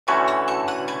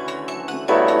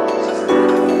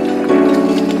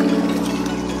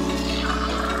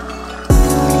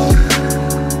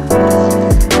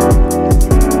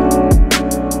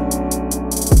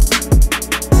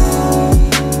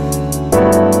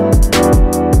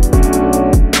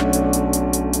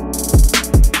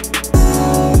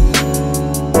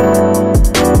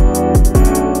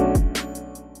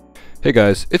Hey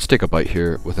guys, it's Byte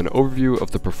here with an overview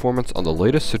of the performance on the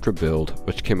latest Citra build,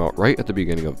 which came out right at the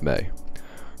beginning of May.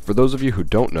 For those of you who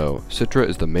don't know, Citra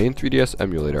is the main 3DS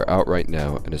emulator out right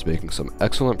now and is making some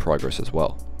excellent progress as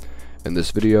well. In this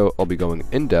video, I'll be going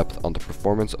in depth on the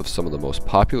performance of some of the most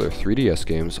popular 3DS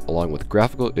games along with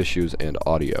graphical issues and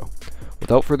audio.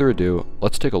 Without further ado,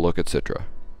 let's take a look at Citra.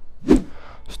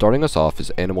 Starting us off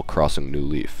is Animal Crossing New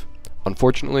Leaf.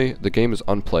 Unfortunately, the game is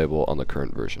unplayable on the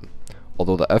current version.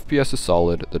 Although the FPS is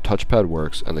solid, the touchpad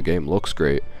works, and the game looks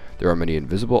great, there are many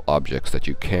invisible objects that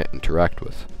you can't interact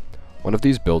with. One of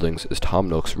these buildings is Tom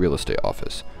Nook's real estate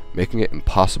office, making it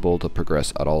impossible to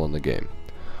progress at all in the game.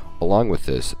 Along with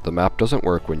this, the map doesn't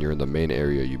work when you're in the main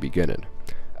area you begin in.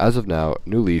 As of now,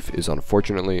 New Leaf is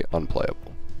unfortunately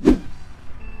unplayable.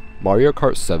 Mario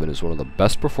Kart 7 is one of the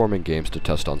best performing games to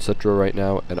test on Citra right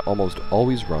now and almost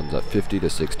always runs at 50 to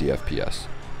 60 FPS.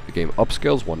 The game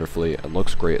upscales wonderfully and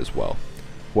looks great as well.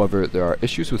 However, there are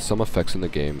issues with some effects in the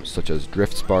game, such as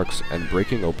drift sparks and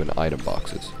breaking open item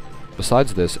boxes.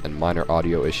 Besides this and minor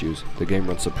audio issues, the game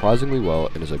runs surprisingly well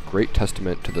and is a great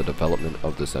testament to the development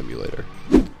of this emulator.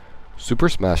 Super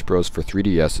Smash Bros. For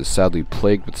 3DS is sadly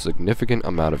plagued with a significant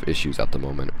amount of issues at the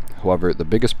moment. However, the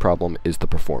biggest problem is the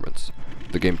performance.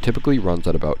 The game typically runs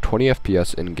at about 20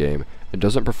 FPS in-game and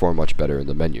doesn't perform much better in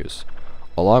the menus.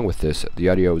 Along with this, the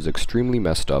audio is extremely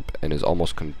messed up and is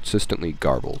almost consistently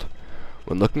garbled.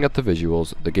 When looking at the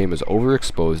visuals, the game is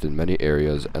overexposed in many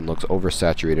areas and looks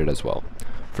oversaturated as well.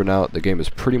 For now, the game is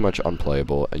pretty much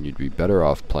unplayable and you'd be better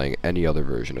off playing any other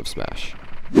version of Smash.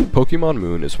 Pokemon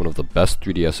Moon is one of the best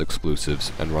 3DS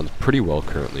exclusives and runs pretty well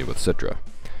currently with Citra.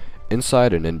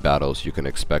 Inside and in battles, you can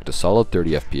expect a solid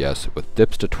 30 FPS with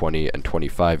dips to 20 and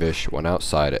 25-ish when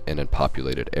outside and in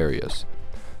populated areas.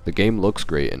 The game looks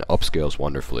great and upscales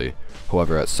wonderfully,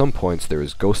 however at some points there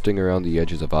is ghosting around the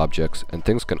edges of objects and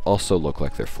things can also look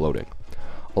like they're floating.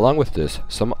 Along with this,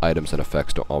 some items and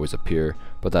effects don't always appear,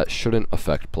 but that shouldn't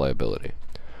affect playability.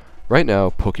 Right now,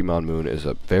 Pokemon Moon is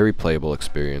a very playable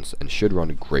experience and should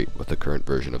run great with the current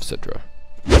version of Citra.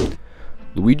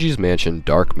 Luigi's Mansion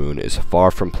Dark Moon is far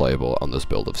from playable on this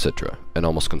build of Citra, and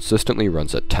almost consistently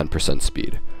runs at 10%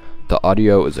 speed. The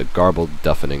audio is a garbled,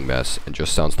 deafening mess and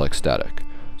just sounds like static.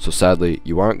 So sadly,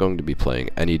 you aren't going to be playing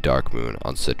any Dark Moon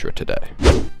on Citra today.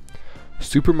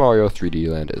 Super Mario 3D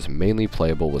Land is mainly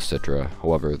playable with Citra,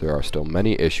 however there are still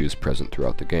many issues present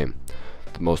throughout the game.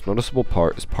 The most noticeable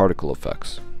part is particle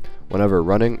effects. Whenever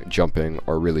running, jumping,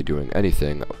 or really doing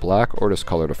anything, black or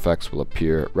discolored effects will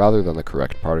appear rather than the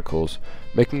correct particles,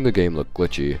 making the game look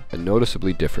glitchy and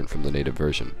noticeably different from the native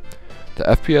version. The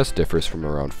FPS differs from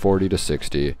around 40 to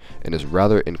 60 and is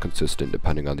rather inconsistent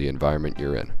depending on the environment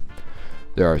you're in.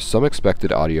 There are some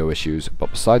expected audio issues,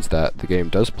 but besides that, the game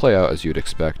does play out as you'd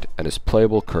expect and is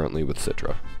playable currently with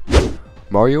Citra.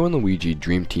 Mario & Luigi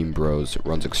Dream Team Bros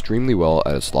runs extremely well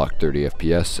at its locked 30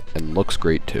 FPS and looks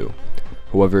great too.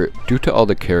 However, due to all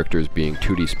the characters being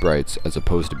 2D sprites as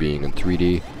opposed to being in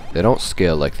 3D, they don't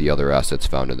scale like the other assets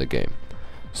found in the game.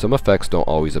 Some effects don't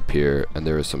always appear, and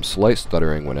there is some slight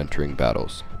stuttering when entering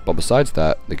battles, but besides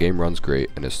that, the game runs great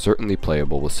and is certainly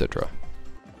playable with Citra.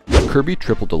 Kirby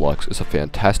Triple Deluxe is a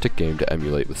fantastic game to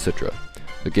emulate with Citra.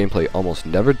 The gameplay almost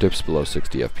never dips below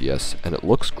 60 FPS, and it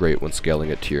looks great when scaling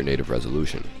it to your native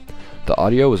resolution. The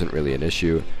audio isn't really an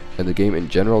issue, and the game in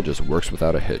general just works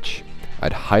without a hitch.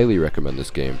 I'd highly recommend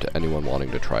this game to anyone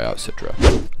wanting to try out Citra.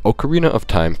 Ocarina of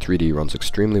Time 3D runs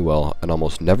extremely well and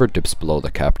almost never dips below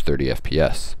the capped 30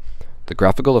 FPS. The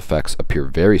graphical effects appear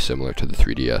very similar to the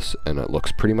 3DS, and it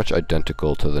looks pretty much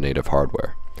identical to the native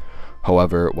hardware.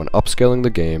 However, when upscaling the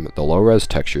game, the low-res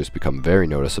textures become very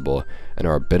noticeable and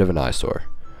are a bit of an eyesore.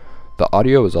 The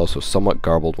audio is also somewhat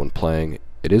garbled when playing,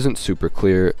 it isn't super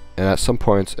clear, and at some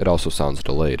points it also sounds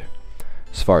delayed.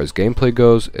 As far as gameplay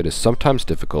goes, it is sometimes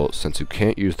difficult since you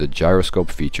can't use the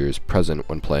gyroscope features present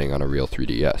when playing on a real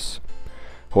 3DS.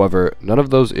 However, none of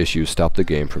those issues stop the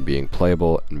game from being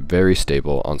playable and very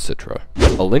stable on Citra.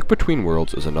 A Link Between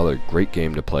Worlds is another great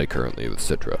game to play currently with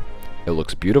Citra. It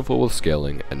looks beautiful with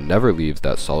scaling and never leaves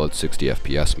that solid 60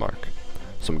 FPS mark.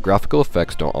 Some graphical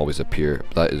effects don't always appear,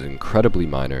 but that is incredibly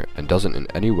minor and doesn't in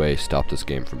any way stop this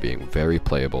game from being very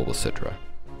playable with Citra.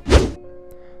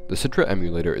 The Citra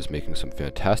emulator is making some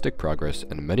fantastic progress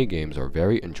and many games are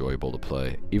very enjoyable to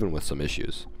play, even with some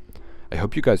issues. I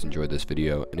hope you guys enjoyed this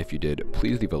video, and if you did,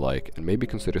 please leave a like and maybe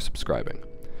consider subscribing.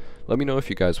 Let me know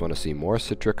if you guys want to see more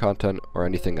Citra content or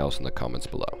anything else in the comments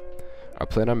below. I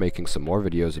plan on making some more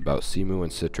videos about Cemu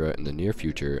and Citra in the near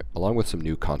future, along with some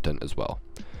new content as well.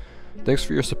 Thanks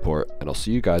for your support, and I'll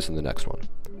see you guys in the next one.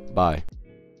 Bye!